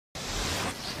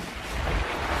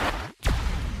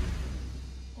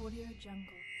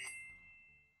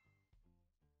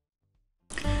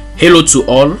Hello to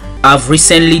all. I've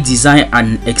recently designed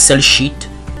an Excel sheet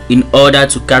in order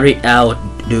to carry out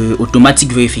the automatic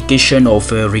verification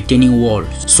of retaining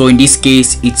walls. So in this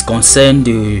case, it concerns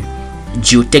the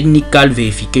geotechnical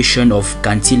verification of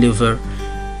cantilever.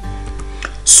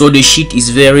 So the sheet is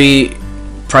very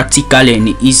practical and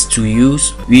easy to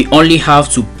use. We only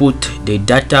have to put the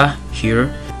data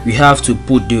here. We have to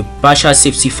put the partial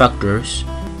safety factors.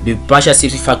 The partial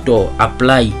safety factor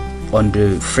apply on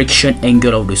the friction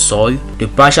angle of the soil. The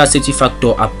partial safety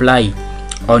factor apply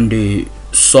on the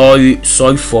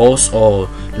soil force or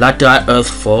lateral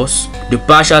earth force. The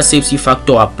partial safety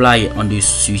factor apply on the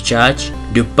surcharge.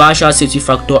 The partial safety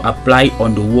factor apply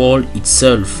on the wall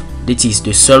itself, that is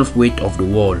the self weight of the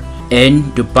wall.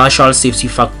 And the partial safety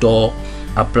factor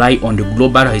apply on the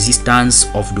global resistance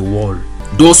of the wall.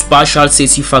 Those partial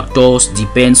safety factors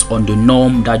depends on the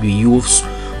norm that we use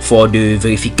for the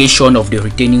verification of the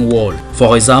retaining wall.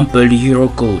 For example, the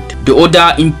Eurocode. The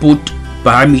other input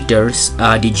parameters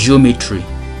are the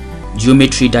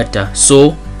geometry data.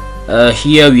 So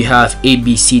here we have A,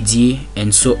 B, C, D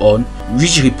and so on,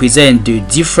 which represent the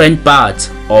different parts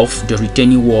of the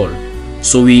retaining wall.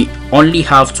 So we only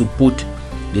have to put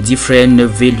the different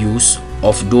values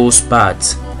of those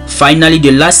parts. Finally,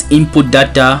 the last input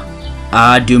data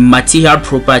are the material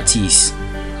properties,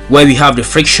 where we have the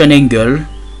friction angle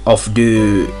of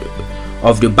the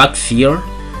backfill,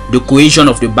 the cohesion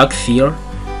of the backfill,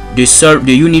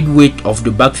 the unit weight of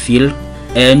the backfill,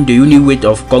 and the unit weight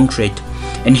of concrete.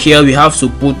 And here we have to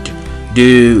put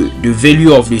the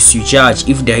value of the surcharge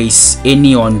if there is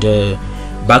any on the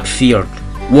backfill.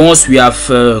 Once we have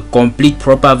complete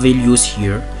proper values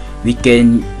here, we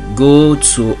can go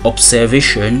to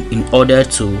observation in order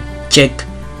to check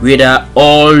whether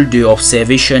all the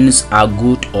observations are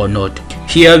good or not.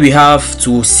 Here we have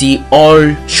to see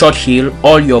all short hill,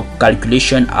 all your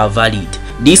calculations are valid.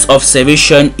 This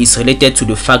observation is related to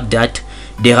the fact that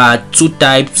there are two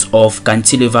types of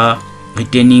cantilever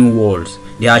retaining walls.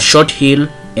 There are short hill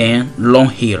and long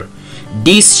hill.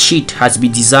 This sheet has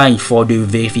been designed for the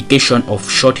verification of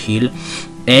short hill,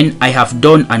 and I have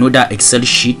done another Excel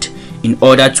sheet in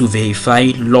order to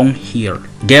verify long hill.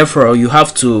 Therefore, you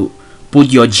have to put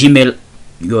your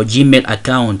Gmail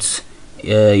account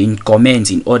in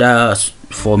comments in order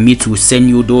for me to send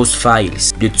you those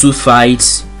files, the two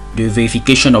files, the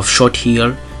verification of short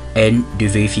hill and the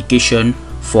verification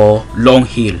for long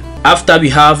hill. After we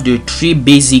have the three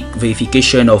basic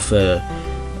verification of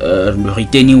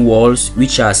retaining walls,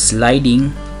 which are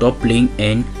sliding, toppling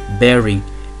and bearing,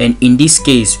 and in this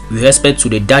case with respect to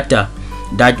the data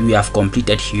that we have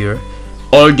completed here,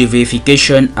 all the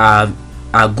verification are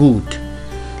good.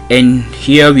 And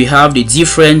here we have the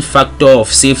different factor of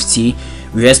safety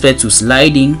with respect to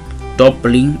sliding,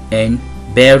 toppling and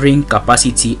bearing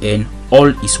capacity, and all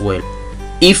is well.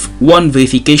 If one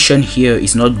verification here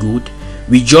is not good,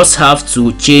 we just have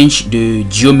to change the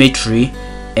geometry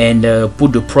and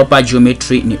put the proper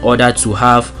geometry in order to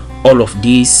have all of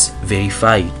these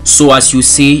verified. So as you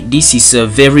see, this is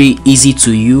very easy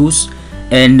to use,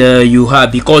 and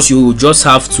because you just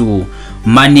have to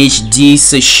manage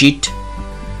this sheet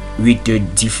with the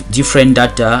different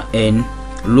data and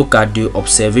look at the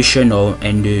observation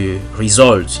and the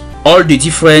results. All the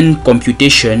different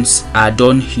computations are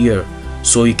done here,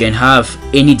 so you can have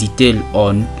any detail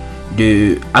on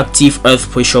the active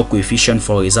earth pressure coefficient,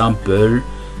 for example,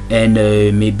 and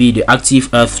maybe the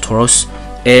active earth thrust,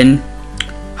 and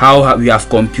how we have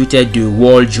computed the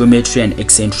wall geometry and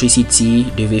eccentricity,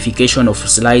 the verification of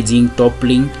sliding,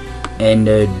 toppling and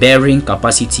bearing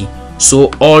capacity.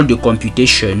 So all the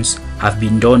computations have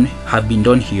been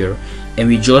done here, and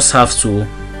we just have to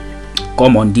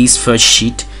come on this first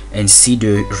sheet and see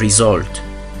the result.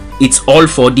 It's all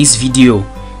for this video.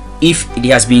 If it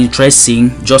has been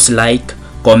interesting, just like,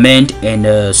 comment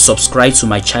and subscribe to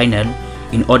my channel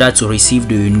in order to receive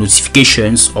the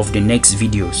notifications of the next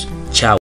videos. Ciao.